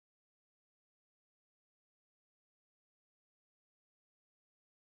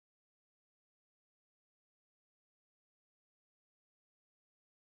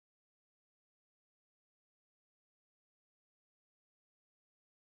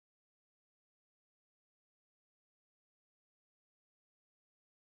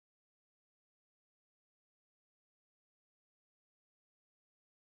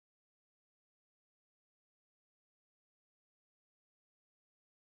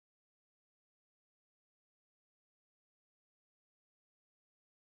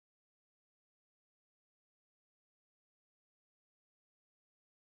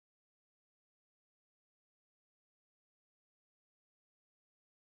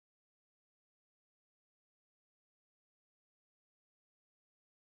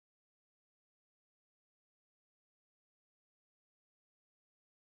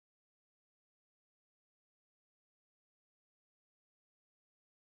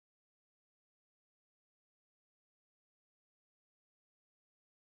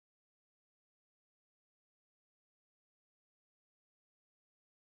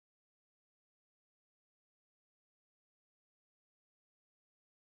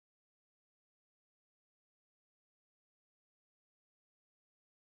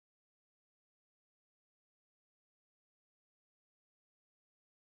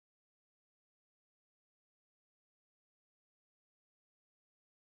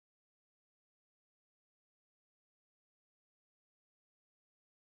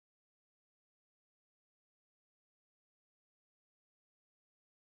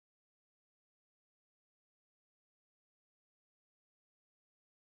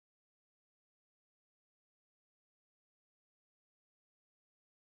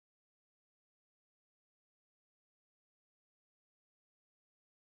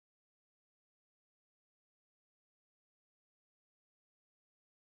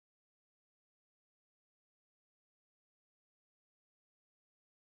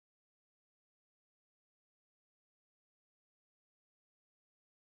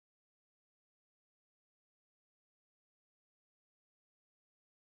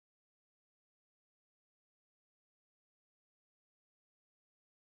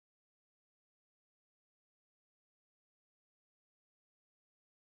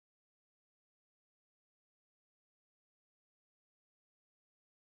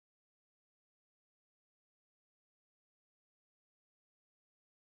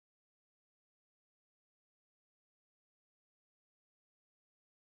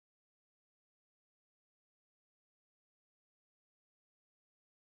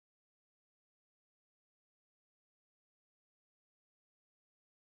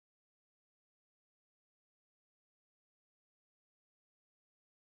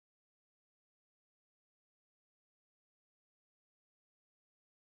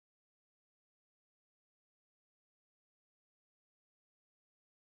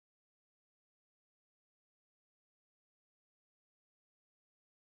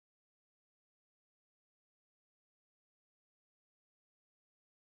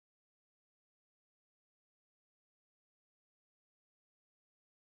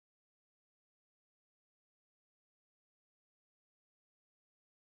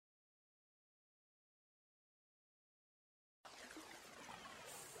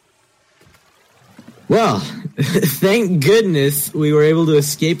Well, thank goodness we were able to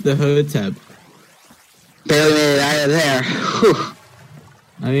escape the Hotep. Barely made it out of there. Whew.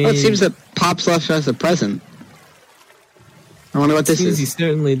 I mean, Well, it seems that Pops left us a present. I wonder what this is. he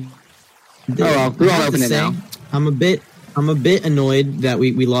certainly did. Oh well, we won't open it now. I'm a bit annoyed that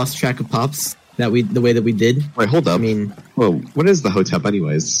we lost track of Pops the way that we did. Wait, hold up. I mean, whoa, what is the Hotep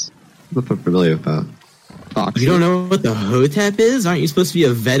anyways? I'm not familiar with that. Foxy. you don't know what the Hotep is? Aren't you supposed to be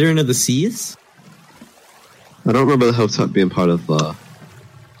a veteran of the seas? I don't remember the Hotep being part of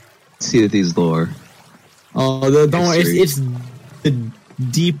Sea of Thieves lore. Oh, don't worry. It's the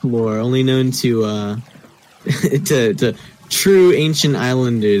deep lore, only known to to true ancient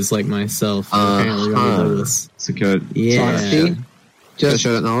islanders like myself. Apparently, Ronnie Douglas. Secured. Yeah. See? Just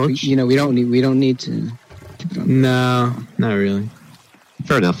show that knowledge. You know, we don't need to. No, not really.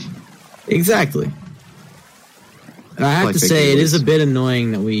 Fair enough. Exactly. I have to say, it is a bit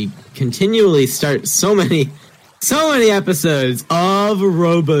annoying that we continually start so many episodes of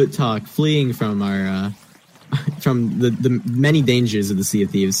Rowboat Talk, fleeing from our from the many dangers of the Sea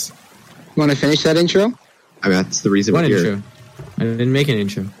of Thieves. You want to finish that intro? I mean, that's the reason What we're intro? here. I didn't make an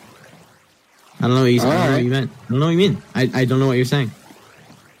intro. I don't know what you, I don't know what you meant. I don't know what you mean. I don't know what you're saying.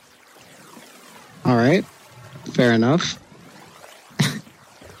 All right. Fair enough.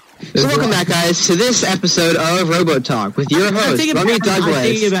 So welcome back, guys, to this episode of Rowboat Talk with your host, Ronnie Douglas. I'm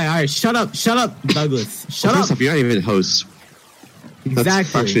taking it back. All right, shut up, Douglas. Shut up. First off, you're not even a host. Exactly.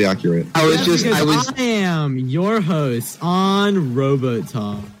 That's actually accurate. I am your host on Rowboat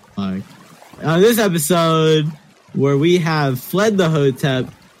Talk. On this episode, where we have fled the Hotep,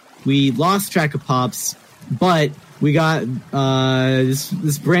 we lost track of Pops, but we got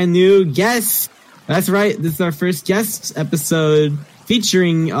this brand new guest. That's right. This is our first guest episode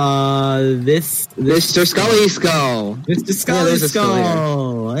featuring this Mr. Scully Skull. Mr. Scully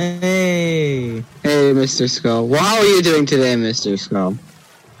Skull. Hey, Mr. Skull. Well, how are you doing today, Mr. Skull?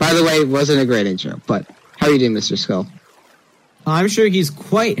 By the way, it wasn't a great intro, but how are you doing, Mr. Skull? I'm sure he's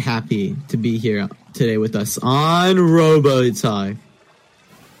quite happy to be here today with us on Rowboat Talk.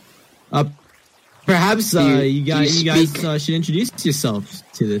 Perhaps you guys should introduce yourself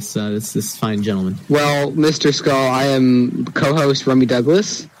to this fine gentleman. Well, Mr. Skull, I am co-host Rummy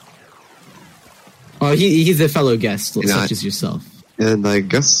Douglas. Oh, he's a fellow guest, such as yourself. And I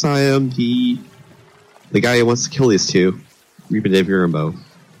guess I am the guy who wants to kill these two, Reaper Dave Rambo.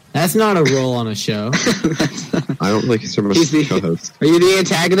 That's not a role on a show. I don't really consider myself a co-host. Are you the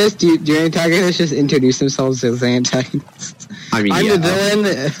antagonist? Do your antagonists just introduce themselves as the antagonists? I mean, I'm the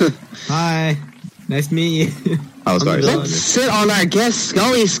villain. Hi. Nice to meet you. Oh, sorry. Let's sit on our guest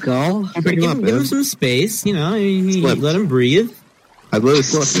Scully Skull. Give him some space, you know. Let him breathe. I literally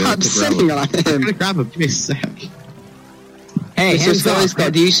stop sitting on him. I'm gonna grab him. Give me a sec. Hey, Mr. Scully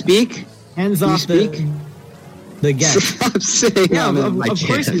Skull, do you speak? Hands off the guest. Stop sitting on him. Of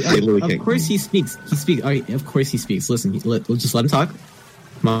course he speaks. He speaks. Of course he speaks. Listen, just let him talk.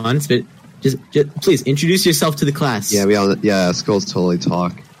 Come on, spit. Just please introduce yourself to the class. Yeah, Skulls totally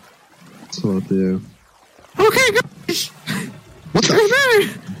talk. That's what I'll do. Okay, guys. What the matter?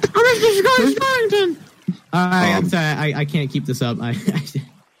 I'm Mr. Scully Sparrington. Alright, I'm sorry. I can't keep this up. Alright,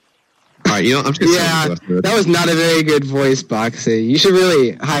 I'm just that was not a very good voice, Boxy. You should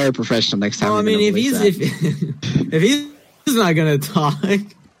really hire a professional next time. Well, I mean, if he's not gonna talk.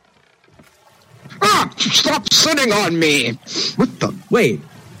 Stop sitting on me! What the? Wait.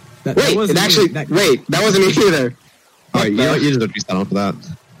 That wasn't me either. Alright, you just don't be set on for that.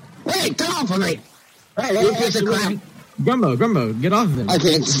 Wait, get off of me! You piece of crap! Grumbo, get off of him. I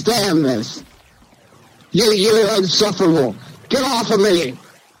can't stand this. You're insufferable. Get off of me!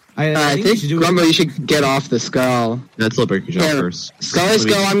 I think Grumbo, you should get off the skull. Let's let Berkey jump first. Scully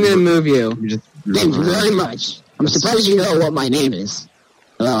Skull, I'm going to move you. Thank you very much. I'm surprised you know what my name is.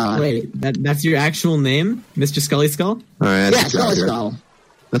 Wait, that's your actual name? Mr. Scully Skull? Alright, yeah, Scully Skull.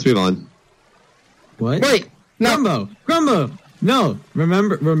 Let's move on. What? Wait, no. Grumbo! No,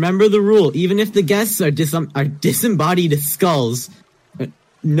 remember the rule. Even if the guests are disembodied skulls,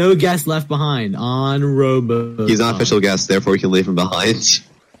 no guest left behind on Robo. He's not official guest, therefore we can leave him behind.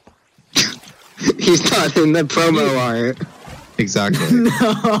 He's not in the promo art. Exactly.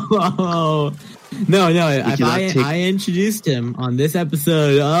 No. I introduced him on this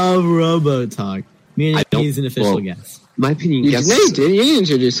episode of Robo Talk, meaning he's an official guest. My opinion, you didn't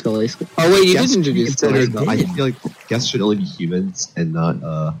introduce Scully. Oh wait, you did introduce Scully. I feel like guests should only be humans and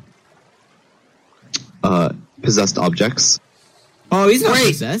not possessed objects. Oh, he's not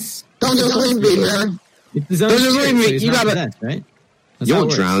possessed. Don't just leave me here. Don't just leave me. You got it, right? You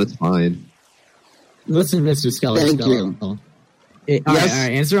won't drown. It's fine. Listen, Mr. Scully. Thank you. All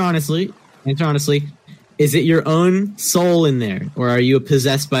right. Answer honestly. Is it your own soul in there, or are you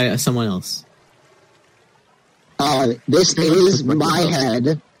possessed by someone else? This is my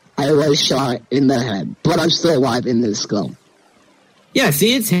head. I was shot in the head, but I'm still alive in this skull. Yeah,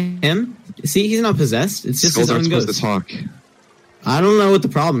 see, it's him. See, he's not possessed. It's just Skulls his aren't own supposed ghost. to talk. I don't know what the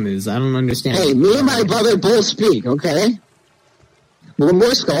problem is. I don't understand. Hey, me and my brother both speak, okay? Well,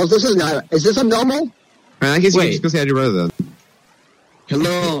 more skulls. This is not... Is this abnormal? I guess you just go say hi to your brother then.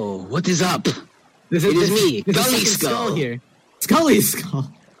 Hello, what is up? It is me, Gully Skull. Here. Scully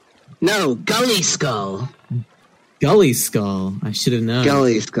Skull. No, Gully Skull. Gully Skull. I should have known.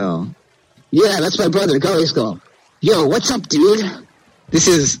 Gully Skull. Yeah, that's my brother, Gully Skull. Yo, what's up, dude? This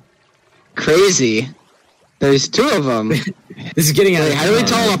is crazy. There's two of them. This is getting out. How do we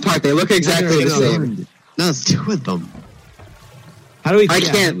tell them apart? They look exactly the same. No, it's two of them. How do we? I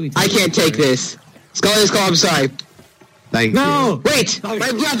can't take this. Scully Skull, I'm sorry. Thank No! you. Wait, my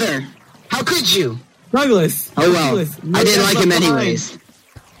brother. How could you? Douglas. Oh well, Douglas, I didn't like him anyways.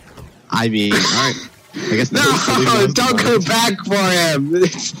 I mean, alright. I guess No, don't go back for him.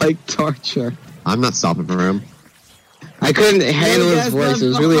 It's like torture. I'm not stopping for him. I couldn't handle his voice. It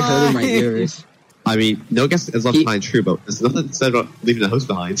was really hurting my ears. I mean, no guess is left behind true, but there's nothing said about leaving the host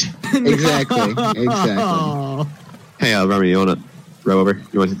behind. Exactly. No. Hey, Remy, you want to row over?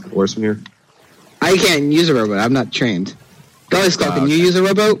 You want to take the oars from here? I can't use a rowboat. I'm not trained. Gully Skull, can you use a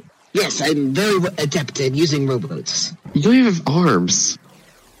rowboat? Yes, I'm very adept at using rowboats. You don't even have arms.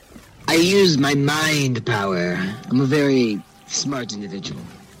 I use my mind power. I'm a very smart individual.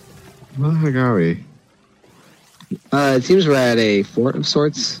 Where the heck are we? It seems we're at a fort of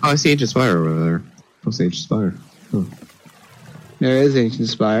sorts. Oh, I see Ancient Spire over there. What's Ancient Spire? Huh. There is Ancient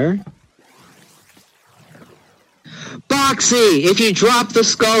Spire. Boxy! If you drop the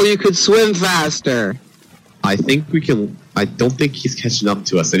skull, you could swim faster. I think we can... I don't think he's catching up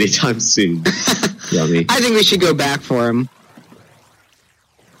to us anytime soon. Yummy. I think we should go back for him.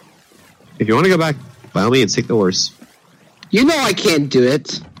 If you want to go back, by all means, take the oars. You know I can't do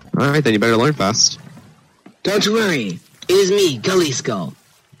it. Alright, then you better learn fast. Don't worry. It is me, Gully Skull.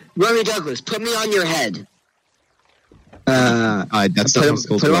 Rory Douglas, put me on your head. That's not how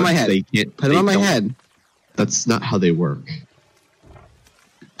skulls put it on work. my head. Put it on my head. That's not how they work.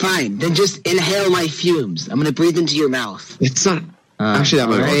 Fine, then just inhale my fumes. I'm gonna breathe into your mouth. It's not... actually, that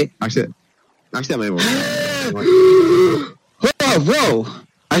might right. work. Actually, that might work. Whoa!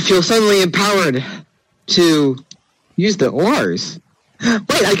 I feel suddenly empowered to use the oars.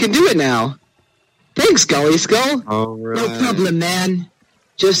 Wait, I can do it now. Thanks, Gully Skull. Alright. No problem, man.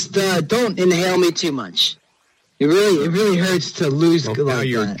 Just don't inhale me too much. It really hurts to lose. Well, now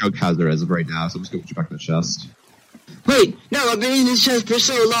you're a drug hazard as of right now, so I'm just going to put you back in the chest. Wait, no, I've been in this chest for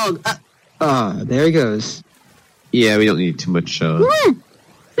so long. There he goes. Yeah, we don't need too much.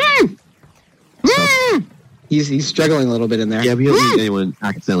 He's struggling a little bit in there. Yeah, we don't need anyone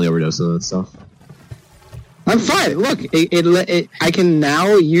accidentally overdosing on that stuff. I'm fine. Look, I can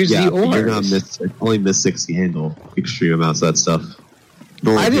now use the oars. You're not only miss 60 handle extreme amounts of that stuff.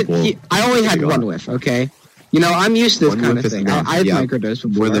 I only had one whiff. Okay, you know I'm used to this kind of thing. I've microdosed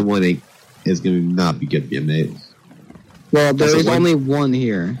before. More than one is going to not be good for you, mate. Well, there is only one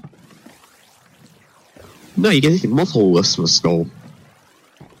here. No, you can take multiple whiffs from a skull.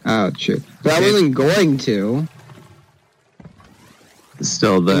 Oh, true. But I wasn't going to.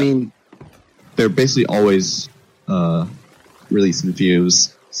 Still, they're basically always releasing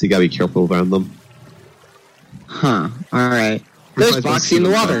fumes, so you gotta be careful around them. Huh. Alright. There's Boxy in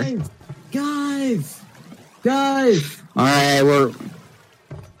the water. Guys! Alright,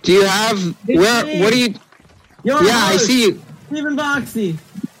 do you have... What do you... I see you. Steven Boxy.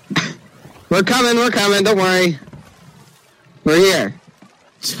 We're coming, don't worry. We're here.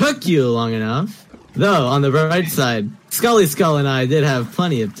 Took you long enough. Though, on the right side, Scully Skull and I did have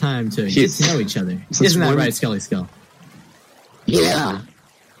plenty of time to get to know each other. Isn't that right, Scully Skull? Yeah.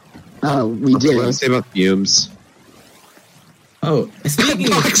 We did. What do I say about fumes? Oh,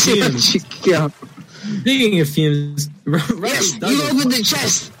 speaking of fumes... Speaking of fumes... Yes, you opened the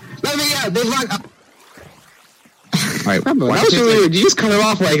chest! Let me out! They locked up! Alright, that was really weird. You just cut it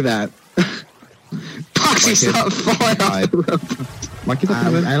off like that. Boxy, stop falling off the rope. I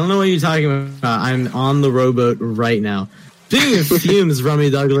don't know what you're talking about. I'm on the rowboat right now. Speaking of fumes, Rummy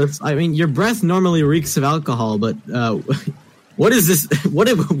Douglas, I mean, your breath normally reeks of alcohol, but what is this? What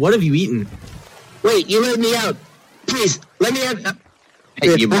have you eaten? Wait, you let me out. Please, let me out.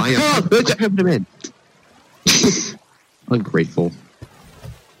 Hey, you mind? Put him in. Ungrateful.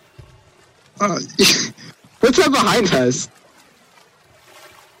 What's up behind us?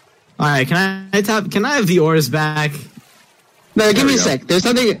 All right, can I have the oars back? No, give me a sec. There's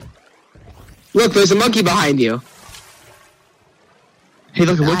something. Look, there's a monkey behind you. Hey,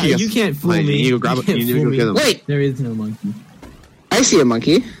 look, a monkey. You can't fool me. You need to grab it. You need to go get him. Wait, there is no monkey. I see a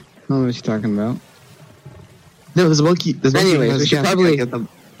monkey. I don't know what you're talking about. No, there's a monkey. Anyways, we should probably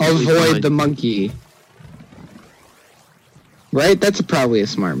avoid the monkey. Right? That's probably a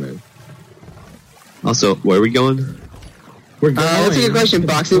smart move. Also, where are we going? We're going. That's a good question,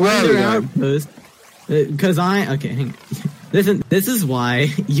 Boxy. Where are we going? Because okay, hang on. This is why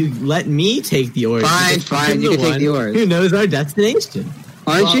you let me take the oars. Fine, you can take the oars. Who knows our destination?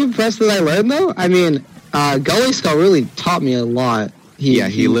 Aren't you impressed that I learned, though? I mean, Gully Skull really taught me a lot.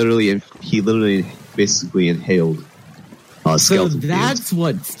 He literally basically inhaled so skeleton that's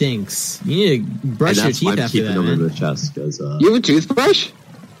what stinks. You need to brush your teeth after that, man. The chest, cause, you have a toothbrush?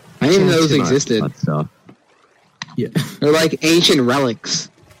 I didn't even know those existed. Yeah. They're like ancient relics.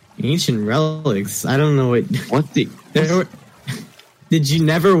 Ancient relics? I don't know what... What the... Did you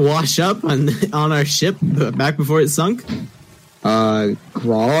never wash up on our ship back before it sunk?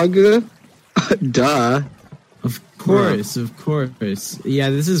 Grog? Duh. Of course.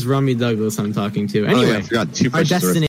 Yeah, this is Rummy Douglas I'm talking to. Anyway, I forgot our destination...